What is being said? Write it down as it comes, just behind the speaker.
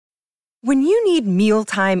When you need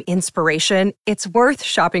mealtime inspiration, it's worth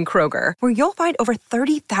shopping Kroger, where you'll find over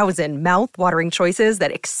 30,000 mouth-watering choices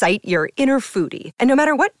that excite your inner foodie. And no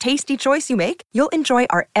matter what tasty choice you make, you'll enjoy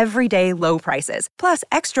our everyday low prices, plus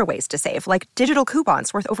extra ways to save, like digital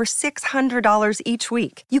coupons worth over $600 each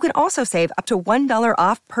week. You can also save up to $1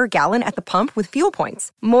 off per gallon at the pump with fuel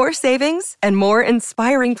points. More savings and more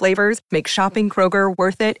inspiring flavors make shopping Kroger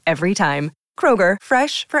worth it every time. Kroger,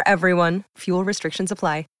 fresh for everyone. Fuel restrictions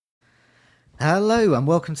apply. Hello and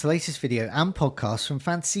welcome to the latest video and podcast from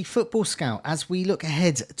Fantasy Football Scout as we look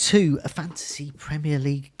ahead to a Fantasy Premier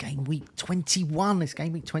League Game Week 21. It's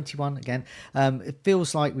Game Week 21 again. It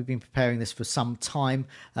feels like we've been preparing this for some time,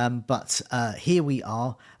 but here we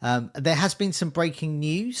are. There has been some breaking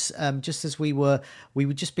news just as we were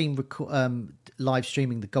just been live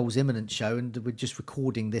streaming the Goals Imminent show, and we're just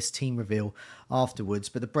recording this team reveal afterwards.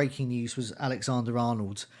 But the breaking news was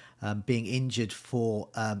Alexander-Arnold being injured for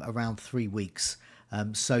around 3 weeks.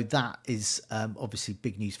 So that is obviously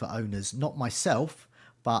big news for owners, not myself,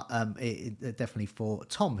 but definitely for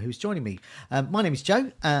Tom, who's joining me. My name is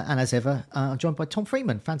Joe, and as ever, I'm joined by Tom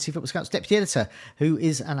Freeman, Fantasy Football Scout's Deputy Editor, who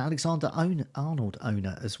is an Alexander-Arnold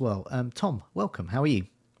owner as well. Tom, welcome. How are you?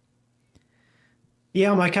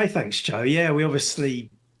 Yeah, I'm okay, thanks, Joe. Yeah, we obviously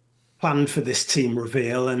planned for this team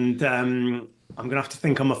reveal, and I'm going to have to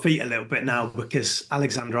think on my feet a little bit now because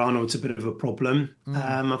Alexander-Arnold's a bit of a problem.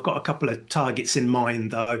 I've got a couple of targets in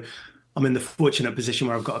mind, though. I'm in the fortunate position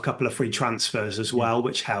where I've got a couple of free transfers as well,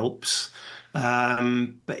 which helps.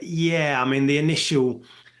 But yeah, I mean,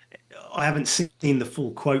 I haven't seen the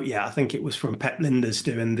full quote yet. I think it was from Pep Linders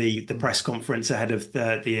doing the press conference ahead of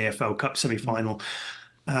the EFL Cup semi-final.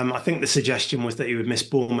 I think the suggestion was that he would miss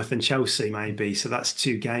Bournemouth and Chelsea maybe, so that's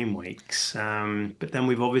 2 game weeks. But then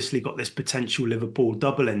we've obviously got this potential Liverpool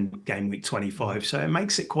double in game week 25, so it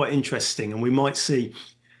makes it quite interesting, and we might see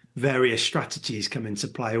various strategies come into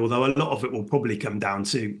play, although a lot of it will probably come down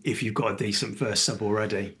to if you've got a decent first sub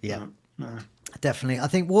already. Yeah. Definitely. I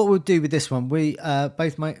think what we'll do with this one, we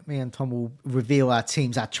both me and Tom will reveal our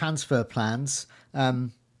teams, our transfer plans,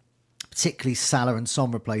 particularly Salah and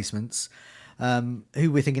Son replacements.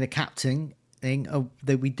 Who we're thinking of captaining.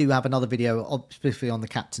 We do have another video specifically on the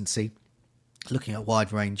captaincy, looking at a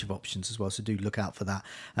wide range of options as well, so do look out for that.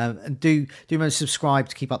 And do remember to subscribe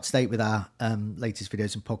to keep up to date with our latest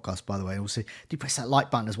videos and podcasts, by the way. Also, do press that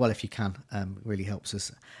like button as well if you can. It really helps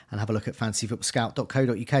us. And have a look at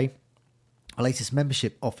fantasyfootballscout.co.uk. Our latest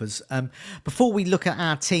membership offers. Before we look at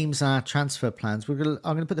our teams and our transfer plans, I'm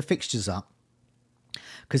going to put the fixtures up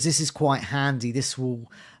because this is quite handy. This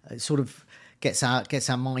will sort of gets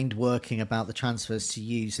our mind working about the transfers to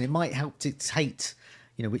use, and it might help dictate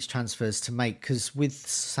which transfers to make, because with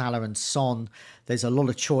Salah and Son there's a lot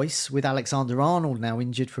of choice. With Alexander-Arnold now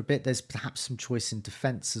injured for a bit, there's perhaps some choice in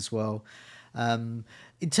defence as well.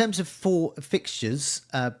 In terms of 4 fixtures,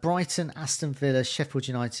 Brighton, Aston Villa, Sheffield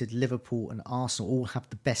United, Liverpool and Arsenal all have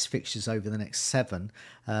the best fixtures over the next 7.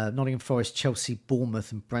 Nottingham Forest, Chelsea,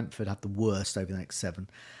 Bournemouth and Brentford have the worst over the next 7.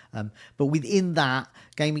 But within that,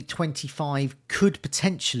 Game Week 25 could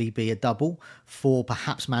potentially be a double for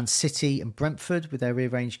perhaps Man City and Brentford with their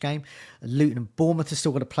rearranged game. Luton and Bournemouth have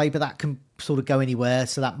still got to play, but that can sort of go anywhere,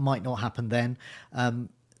 so that might not happen then.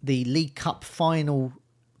 The League Cup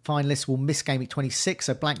finalists will miss Game Week 26,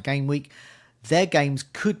 so blank game week. Their games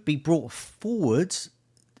could be brought forward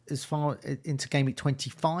as far into Game Week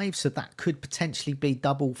 25, so that could potentially be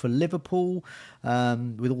double for Liverpool,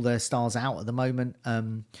 with all their stars out at the moment.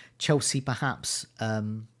 Chelsea perhaps,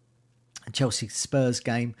 Chelsea Spurs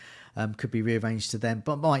game could be rearranged to them,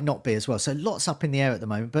 but might not be as well. So lots up in the air at the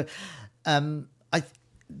moment. But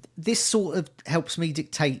this sort of helps me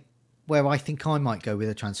dictate where I think I might go with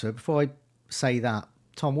a transfer. Before I say that,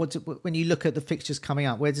 Tom, when you look at the fixtures coming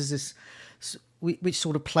up, which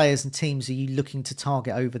sort of players and teams are you looking to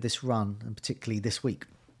target over this run, and particularly this week?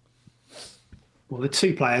 Well, the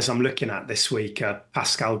 2 players I'm looking at this week are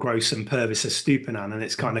Pascal Gross and Purvis Estupiñán, and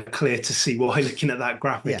it's kind of clear to see why looking at that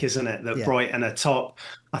graphic, isn't it? That Brighton are top.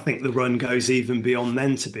 I think the run goes even beyond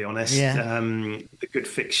then, to be honest. The good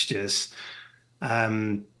fixtures.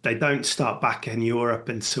 They don't start back in Europe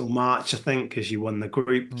until March, I think, because you won the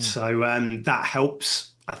group. So that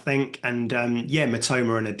helps, I think. And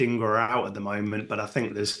Matoma and Adingra are out at the moment, but I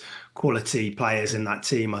think there's quality players in that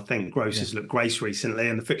team. I think Gross has looked great recently,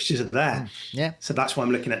 and the fixtures are there. So that's why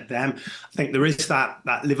I'm looking at them. I think there is that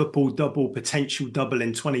Liverpool potential double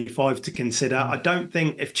in 25 to consider. I don't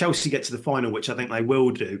think if Chelsea get to the final, which I think they will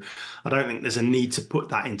do, I don't think there's a need to put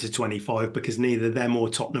that into 25 because neither them or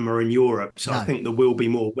Tottenham are in Europe. So I think there will be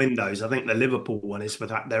more windows. I think the Liverpool one is for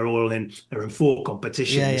that they're in 4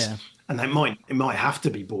 competitions. and it might have to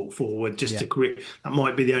be brought forward just to create. That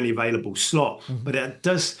might be the only available slot, but it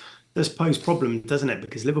does pose problem, doesn't it?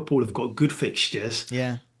 Because Liverpool have got good fixtures.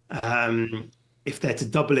 Yeah. If they're to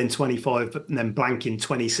double in 25 and then blank in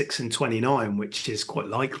 26 and 29, which is quite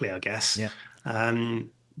likely, I guess. Yeah.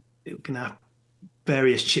 It can have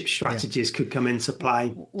various chip strategies could come into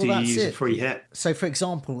play. Do you use a free hit? So, for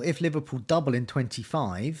example, if Liverpool double in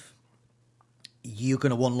 25, you're going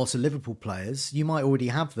to want lots of Liverpool players. You might already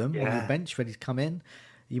have them on your bench ready to come in.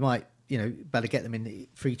 You might, better get them in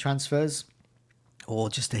free transfers or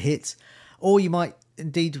just a hit, or you might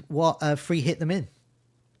indeed free hit them in.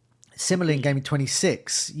 Similarly, in game of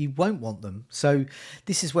 26, you won't want them. So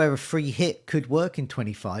this is where a free hit could work in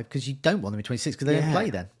 25 because you don't want them in 26 because they don't play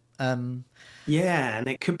then. And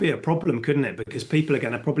it could be a problem, couldn't it? Because people are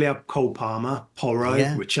going to probably have Cole Palmer, Porro,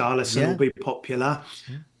 Richarlison will be popular.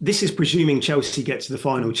 This is presuming Chelsea get to the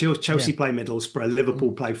final. Chelsea play Middlesbrough,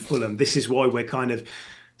 Liverpool play Fulham. This is why we're kind of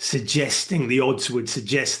suggesting the odds would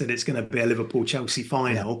suggest that it's going to be a Liverpool-Chelsea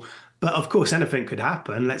final. But of course, anything could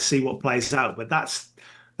happen. Let's see what plays out. But that's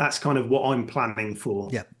kind of what I'm planning for.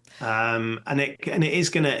 Yeah. And it is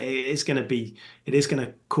going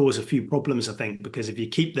to cause a few problems, I think, because if you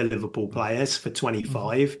keep the Liverpool players for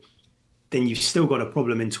 25, then you've still got a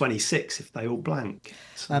problem in 26 if they all blank.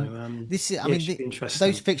 So interesting.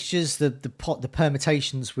 Those fixtures, the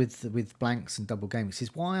permutations with blanks and double game weeks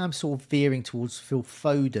is why I'm sort of veering towards Phil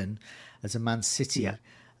Foden as a Man City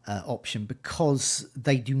option, because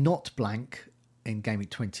they do not blank in game week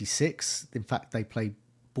 26. In fact, they play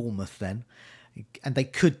Bournemouth then, and they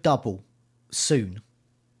could double soon.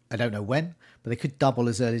 I don't know when, but they could double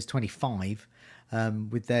as early as 25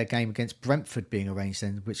 with their game against Brentford being arranged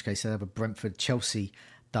then, in which case they'll have a Brentford-Chelsea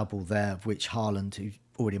double there, of which Haaland, who's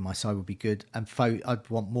already on my side, would be good. And I'd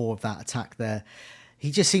want more of that attack there.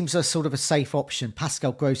 He just seems a sort of a safe option.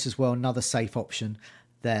 Pascal Gross as well, another safe option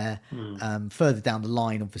there. Further down the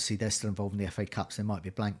line, obviously, they're still involved in the FA Cups. There might be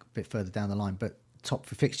a blank a bit further down the line, but top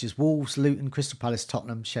for fixtures: Wolves, Luton, Crystal Palace,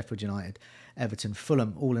 Tottenham, Sheffield United, Everton,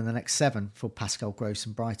 Fulham, all in the next 7 for Pascal Gross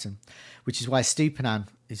and Brighton, which is why Stupinan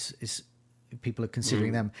is people are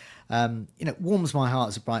considering them. Warms my heart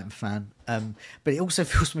as a Brighton fan, but it also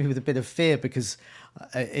fills me with a bit of fear because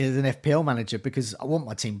as an FPL manager, because I want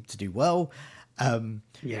my team to do well. I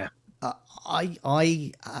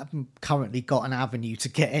haven't currently got an avenue to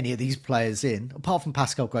get any of these players in, apart from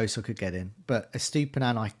Pascal Gross I could get in, but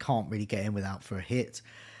Estupinan I can't really get in without for a hit.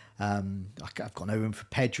 I've got no room for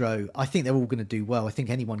Pedro. I think they're all going to do well. I think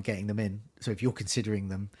anyone getting them in, so if you're considering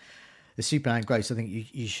them, Estupinan and Gross, I think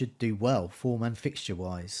you should do well, form and fixture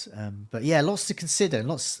wise. But yeah, lots to consider and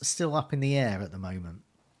lots still up in the air at the moment.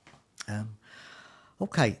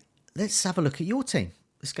 Okay, let's have a look at your team.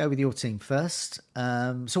 Let's go with your team first.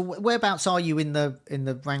 So whereabouts are you in the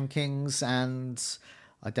rankings? And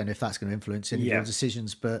I don't know if that's going to influence any of your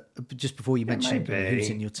decisions, but just before you mention who's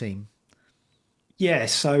in your team. Yeah,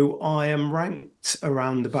 so I am ranked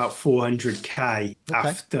around about 400k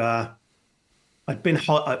after I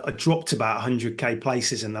dropped about 100k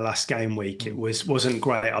places in the last game week. It wasn't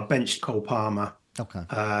great. I benched Cole Palmer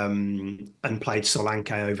and played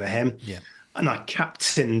Solanke over him. Yeah. And I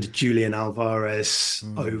captained Julian Alvarez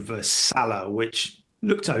over Salah, which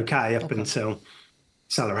looked okay up until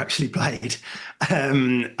Salah actually played.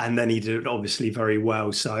 And then he did obviously very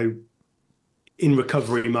well. So in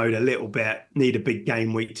recovery mode a little bit, need a big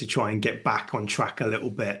game week to try and get back on track a little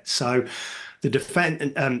bit. So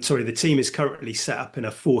the team is currently set up in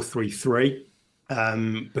a 4-3-3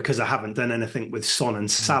 because I haven't done anything with Son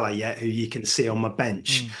and Salah yet, who you can see on my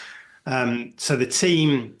bench. So the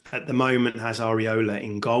team at the moment has Areola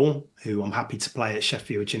in goal, who I'm happy to play at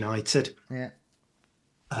Sheffield United. Yeah.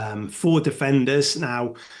 4 defenders.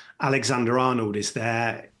 Now, Alexander-Arnold is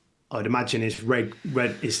there. I'd imagine his red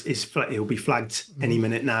he'll be flagged any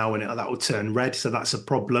minute now, and that will turn red. So that's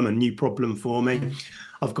a new problem for me.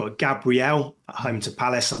 I've got Gabriel at home to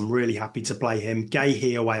Palace. I'm really happy to play him.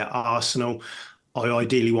 Gahey away at Arsenal. I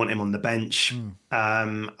ideally want him on the bench.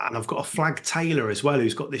 And I've got a flag Taylor as well,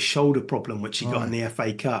 who's got this shoulder problem, which he got in the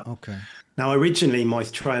FA Cup. Okay. Now, originally, my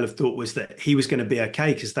trail of thought was that he was going to be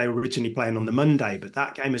okay because they were originally playing on the Monday, but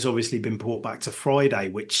that game has obviously been brought back to Friday,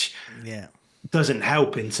 which doesn't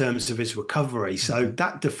help in terms of his recovery. So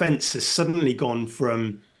that defence has suddenly gone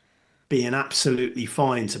from being absolutely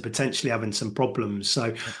fine to potentially having some problems.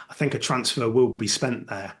 So I think a transfer will be spent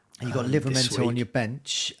there. And you've got Livramento on your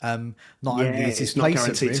bench. Not only is his place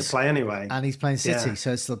guaranteed at risk, to play anyway, and he's playing City,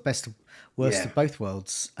 so it's the best, worst of both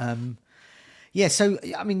worlds. So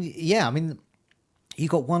I mean, you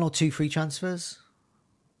got 1 or 2 free transfers.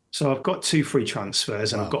 So I've got two free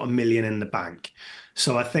transfers and I've Wow. got 1 million in the bank.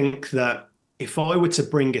 So I think that if I were to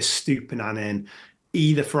bring a Stupinan in,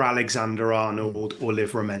 either for Alexander Arnold or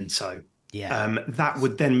Livramento, Yeah. that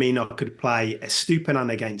would then mean I could play a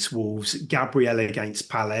Stupinan against Wolves, Gabriel against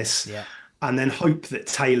Palace, Yeah. and then hope that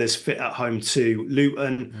Taylor's fit at home to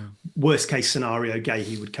Luton. Worst case scenario,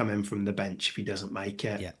 Gahey would come in from the bench if he doesn't make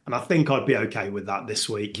it. Yeah. And I think I'd be okay with that this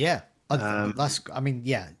week. Yeah.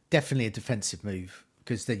 Yeah, definitely a defensive move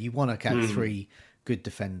because then you want to get three good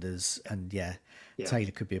defenders, and Yeah.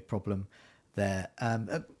 Taylor could be a problem there.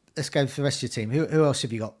 Let's go for the rest of your team. Who else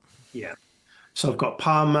have you got? Yeah. So I've got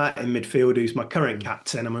Palmer in midfield, who's my current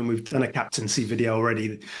captain. I mean, we've done a captaincy video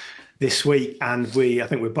already this week, and I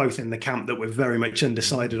think we're both in the camp that we're very much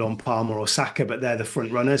undecided on Palmer or Saka, but they're the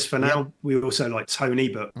front runners for now. We also like Tony,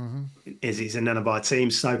 but Izzy's in none of our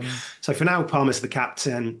teams. So for now, Palmer's the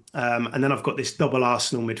captain. And then I've got this double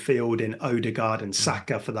Arsenal midfield in Odegaard and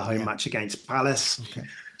Saka for the home match against Palace. Okay.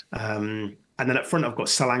 And then up front, I've got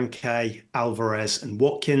Solanke, Alvarez, and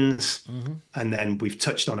Watkins. And then we've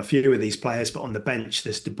touched on a few of these players, but on the bench,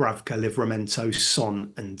 there's Dubravka, Livramento,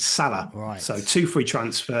 Son, and Salah. Right. So two free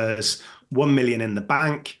transfers, 1 million in the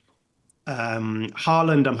bank.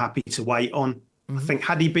 Haaland, I'm happy to wait on. I think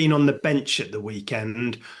had he been on the bench at the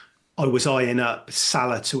weekend, I was eyeing up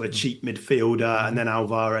Salah to a cheap midfielder and then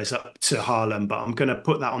Alvarez up to Haaland, but I'm going to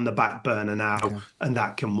put that on the back burner now, and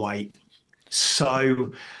that can wait.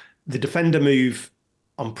 So the defender move,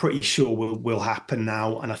 I'm pretty sure will happen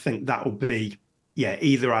now, and I think that will be,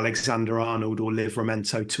 either Alexander Arnold or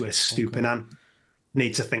Livramento to a Stupinan.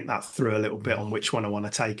 Need to think that through a little bit on which one I want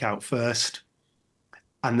to take out first.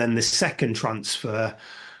 And then the second transfer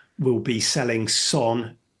will be selling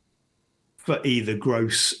Son for either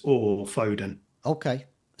Gross or Foden. Okay.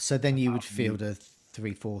 So then you would field a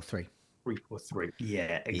 3-4-3. 3-4-3.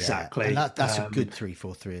 Yeah, exactly. And that's a good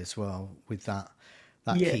 3-4-3 as well with that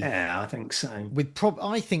key. Yeah, I think so.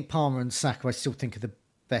 I think Palmer and Saka, I still think are the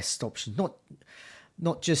best options.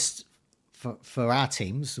 Not just for our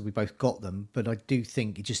teams, we both got them, but I do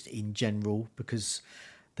think just in general because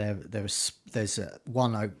there's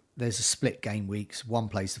a split game weeks. One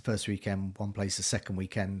plays the first weekend, one plays the second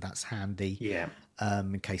weekend. That's handy. Yeah.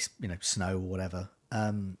 In case snow or whatever.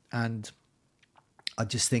 And I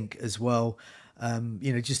just think as well,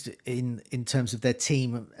 just in terms of their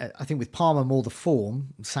team, I think with Palmer more the form,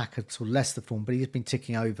 Saka sort of less the form, but he's been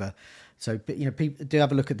ticking over. So, but people do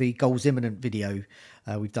have a look at the goals imminent video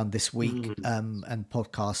we've done this week and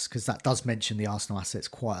podcasts, because that does mention the Arsenal assets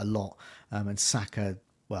quite a lot. And Saka,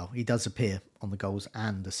 well, he does appear on the goals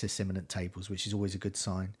and assists imminent tables, which is always a good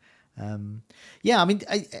sign. I mean,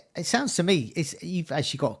 it sounds to me you've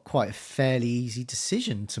actually got quite a fairly easy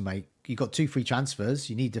decision to make. You've got two free transfers.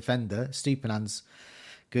 You need defender. Stupinan's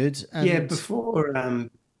good. And... before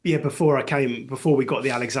we got the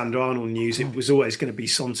Alexander Arnold news, it was always going to be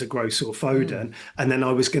Sonta, Gross or Foden. And then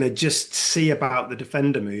I was going to just see about the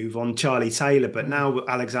defender move on Charlie Taylor. But now with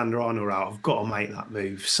Alexander Arnold out, I've got to make that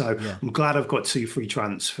move. So I'm glad I've got two free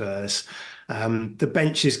transfers. The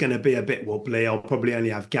bench is going to be a bit wobbly. I'll probably only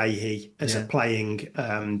have Gahey as a playing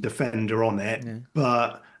defender on it.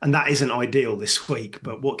 And that isn't ideal this week.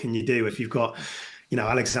 But what can you do if you've got,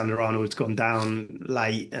 Alexander Arnold's gone down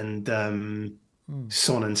late and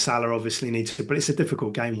Son and Salah obviously need to, but it's a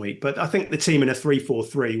difficult game week. But I think the team in a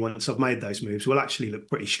 3-4-3, once I've made those moves, will actually look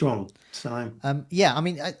pretty strong. So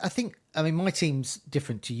I think my team's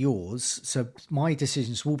different to yours, so my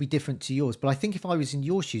decisions will be different to yours. But I think if I was in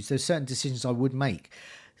your shoes, there's certain decisions I would make.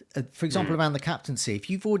 For example, around the captaincy, if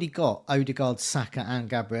you've already got Odegaard, Saka and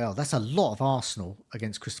Gabriel, that's a lot of Arsenal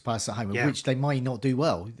against Crystal Palace at home, of which they might not do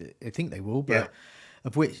well. I think they will, but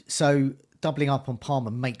so doubling up on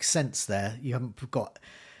Palmer makes sense there. You haven't got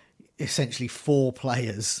essentially four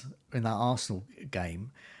players in that Arsenal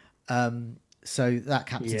game. So that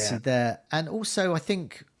captaincy there. And also I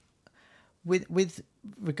think with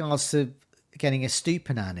regards to getting a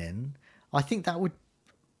Stupinan in, I think that would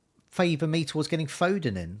favour me towards getting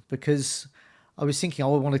Foden in, because I was thinking I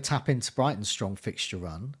would want to tap into Brighton's strong fixture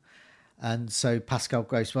run. And so Pascal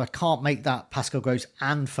Gross, I can't make that Pascal Gross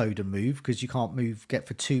and Foden move because you can't get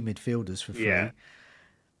for two midfielders for free. Yeah.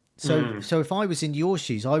 So if I was in your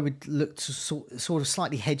shoes, I would look to sort of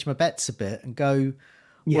slightly hedge my bets a bit and go,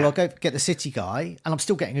 I'll go get the City guy and I'm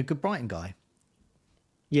still getting a good Brighton guy.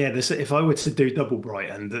 Yeah, if I were to do double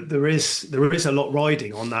Brighton, there is a lot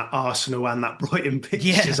riding on that Arsenal and that Brighton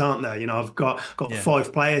pictures, aren't there? I've got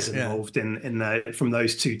 5 players involved in from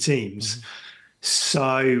those two teams.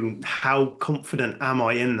 So how confident am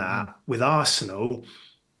I in that? With Arsenal,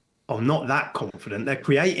 I'm not that confident. They're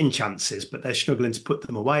creating chances, but they're struggling to put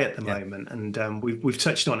them away at the moment. And we've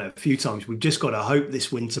touched on it a few times. We've just got to hope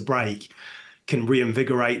this winter break can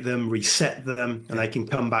reinvigorate them, reset them, and they can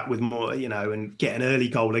come back with more, and get an early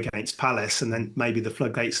goal against Palace, and then maybe the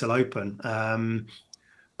floodgates will open.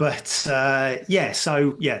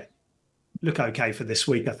 Look okay for this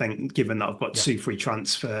week, I think, given that I've got 2 free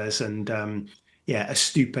transfers and a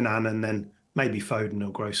Stupinan, and then maybe Foden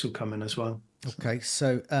or Gross will come in as well. Okay,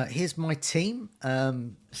 so here's my team.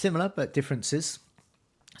 Similar but differences.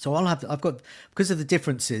 So because of the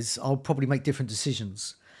differences, I'll probably make different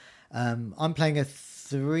decisions. I'm playing a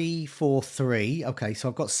 3-4-3. Okay, so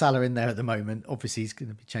I've got Salah in there at the moment. Obviously, he's going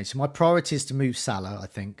to be changed. So my priority is to move Salah, I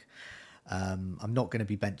think. I'm not going to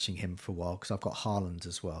be benching him for a while because I've got Haaland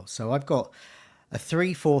as well. So I've got a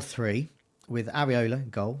 3-4-3 with Areola in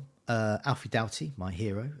goal, Alfie Doughty, my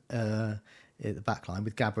hero, at the back line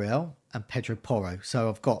with Gabriel and Pedro Porro. So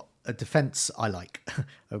I've got a defence I like,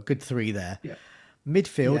 a good 3 there. Yeah.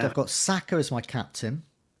 Midfield, I've got Saka as my captain.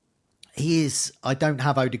 I don't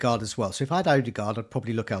have Odegaard as well. So if I had Odegaard, I'd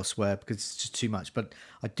probably look elsewhere because it's just too much. But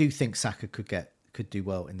I do think Saka could do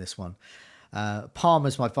well in this one.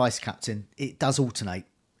 Palmer's my vice captain. It does alternate.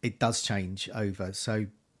 It does change over. So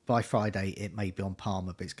by Friday, it may be on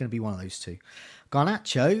Palmer, but it's going to be one of those 2.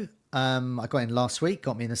 Garnacho, I got in last week,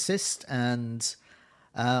 got me an assist, and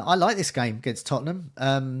I like this game against Tottenham.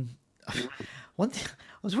 One thing,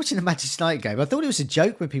 I was watching the Manchester United game. I thought it was a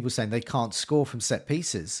joke when people saying they can't score from set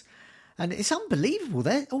pieces. And it's unbelievable.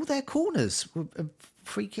 All their corners,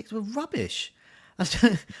 free kicks were rubbish. I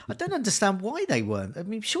don't understand why they weren't. I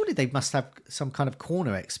mean, surely they must have some kind of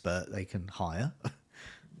corner expert they can hire.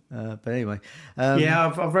 But anyway.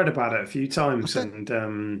 I've read about it a few times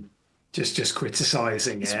and just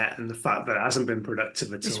criticising it and the fact that it hasn't been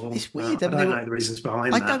productive at all. It's weird. I don't know the reasons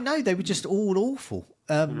behind that. I don't know. They were just all awful.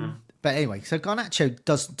 But anyway, so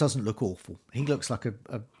Garnacho doesn't look awful. He looks like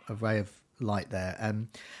a ray of light there. And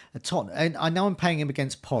I know I'm paying him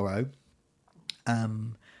against Porro.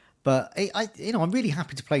 But I'm really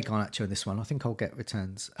happy to play Garnacho in this one. I think I'll get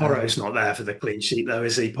returns. Porro's not there for the clean sheet, though,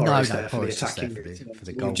 is he? Porro's there for the attacking. For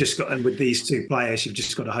the goal. And with these 2 players, you've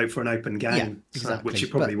just got to hope for an open game, exactly. Which you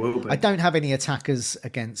probably will be. I don't have any attackers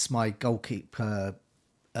against my goalkeeper,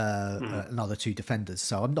 another 2 defenders,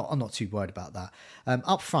 so I'm not too worried about that.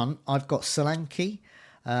 Up front, I've got Solanke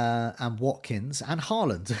and Watkins and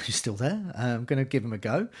Haaland, who's still there. I'm going to give him a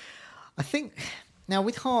go. I think now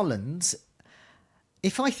with Haaland,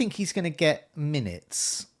 if I think he's going to get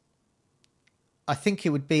minutes, I think it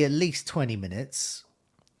would be at least 20 minutes.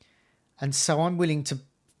 And so I'm willing to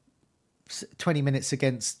 20 minutes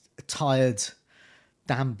against tired,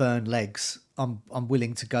 damn burned legs. I'm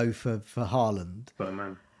willing to go for Haaland. But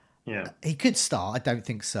man, yeah, he could start. I don't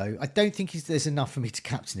think so. I don't think there's enough for me to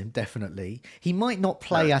captain him. Definitely, he might not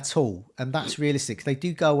play at all, and that's realistic. They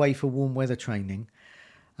do go away for warm weather training.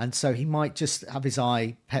 And so he might just have his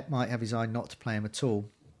eye, Pep might have his eye not to play him at all.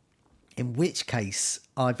 In which case,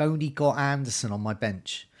 I've only got Anderson on my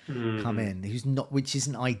bench come in, which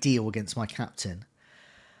isn't ideal against my captain.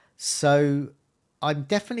 So I'm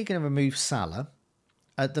definitely going to remove Salah.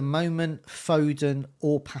 At the moment, Foden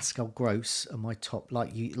or Pascal Gross are my top,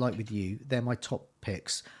 like with you, they're my top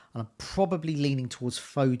picks. And I'm probably leaning towards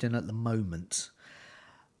Foden at the moment.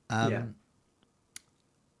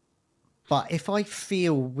 But if I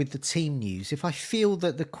feel with the team news, if I feel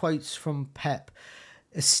that the quotes from Pep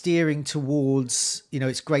are steering towards,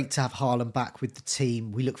 it's great to have Haaland back with the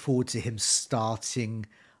team. We look forward to him starting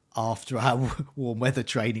after our warm weather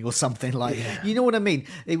training or something like that. You know what I mean?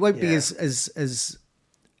 It won't be as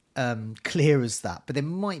clear as that, but there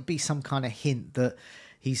might be some kind of hint that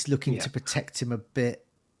he's looking to protect him a bit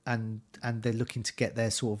and they're looking to get their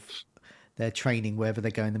training wherever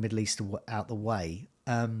they go in the Middle East out the way.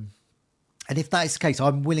 And if that is the case,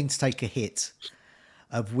 I'm willing to take a hit,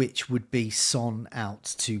 of which would be Son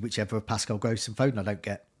out to whichever of Pascal Gross and Foden I don't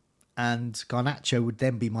get. And Garnacho would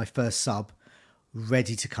then be my first sub,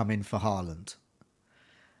 ready to come in for Haaland.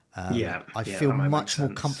 I feel much more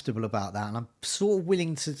comfortable about that. And I'm sort of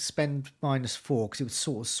willing to spend -4 because it would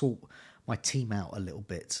sort of sort my team out a little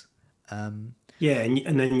bit. And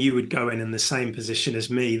then you would go in the same position as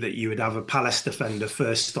me, that you would have a Palace defender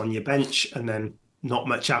first on your bench and then not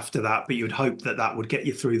much after that, but you'd hope that would get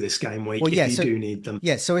you through this game week if you do need them.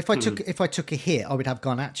 Yeah, so if I took a hit, I would have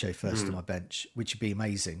Garnacho first on my bench, which would be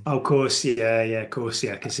amazing. Oh, of course,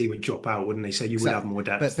 because he would drop out, wouldn't he? So you would have more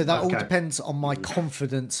depth. But that all depends on my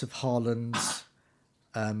confidence of Haaland's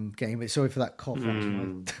game. Sorry for that cough.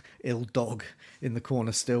 My ill dog in the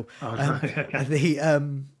corner still.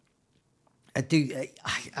 I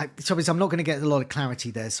do. I'm not going to get a lot of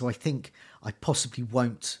clarity there, so I think I possibly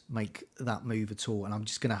won't make that move at all, and I'm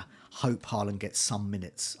just going to hope Haaland gets some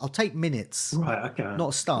minutes. I'll take minutes, Right, okay. not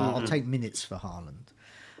a start. I'll take minutes for Haaland,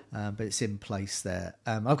 but it's in place there.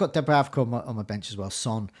 I've got Dubravka on my bench as well.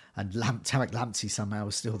 Son and Tarek Lamptey somehow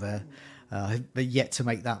is still there, but yet to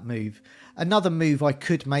make that move. Another move I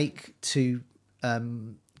could make to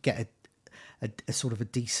get a sort of a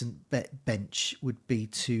decent bench would be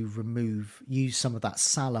to use some of that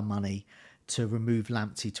Salah money to remove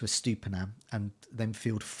Lamptey to a Stupinan and then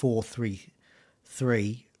field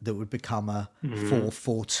 4-3-3 that would become a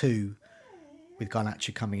 4-4-2 with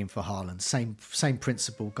Garnacho coming in for Haaland. Same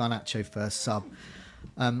principle, Garnacho first sub.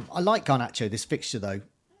 I like Garnacho this fixture though,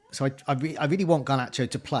 so I really want Garnacho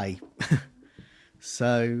to play.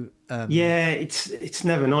 So yeah, it's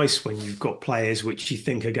never nice when you've got players which you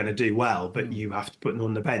think are going to do well, but you have to put them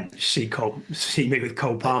on the bench. See me with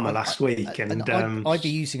Cole Palmer last week, and I'd be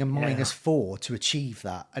using a -4 to achieve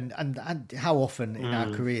that. And how often in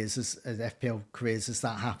our careers, as FPL careers, does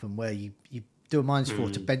that happen where you do a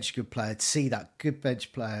 -4 to bench a good player, to see that good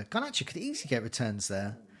bench player? Garnacho could easily get returns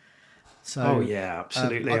there. So yeah,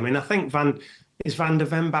 absolutely. I mean, I think Van der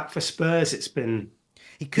Ven back for Spurs. It's been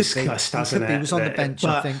he could discussed, be. hasn't it? He was on the bench,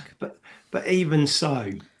 I think. But even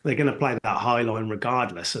so, they're going to play that high line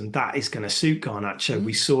regardless, and that is going to suit Garnacho.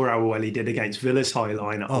 We saw how well he did against Villa's high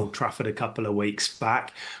line at Old Trafford a couple of weeks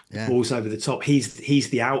back. Balls over the top. He's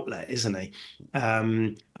the outlet, isn't he?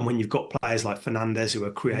 And when you've got players like Fernandes who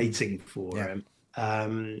are creating for him,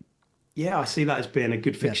 I see that as being a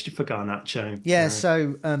good fixture for Garnacho. Yeah,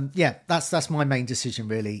 so that's my main decision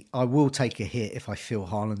really. I will take a hit if I feel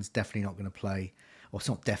Haaland's definitely not going to play. Or it's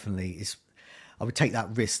not definitely. I would take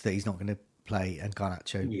that risk that he's not going to play and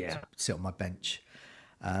Garnacho sit on my bench.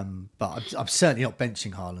 But I'm certainly not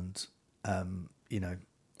benching Haaland,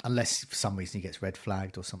 unless for some reason he gets red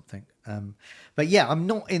flagged or something. But yeah, I'm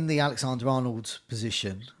not in the Alexander-Arnold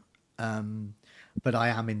position, but I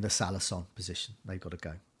am in the Salah-Son position. They've got to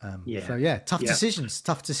go. So tough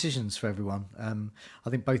decisions for everyone. I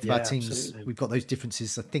think both of our teams, absolutely. We've got those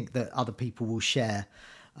differences. I think that other people will share.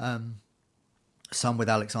 Some with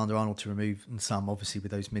Alexander-Arnold to remove, and some obviously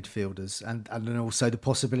with those midfielders, and then also the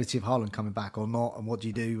possibility of Haaland coming back or not, and what do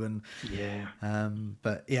you do? And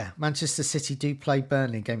but Manchester City do play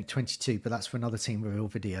Burnley in game week 22, but that's for another team reveal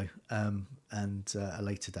video and a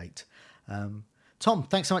later date. Tom,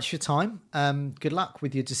 thanks so much for your time. Good luck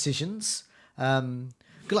with your decisions.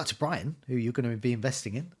 Good luck to Brian, who you're going to be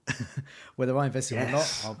investing in. Whether I invest in or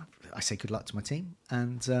not, I say good luck to my team,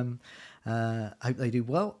 and hope they do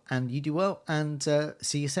well and you do well, and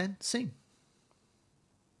see you soon.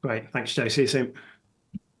 Great. Thanks, Joe. See you soon.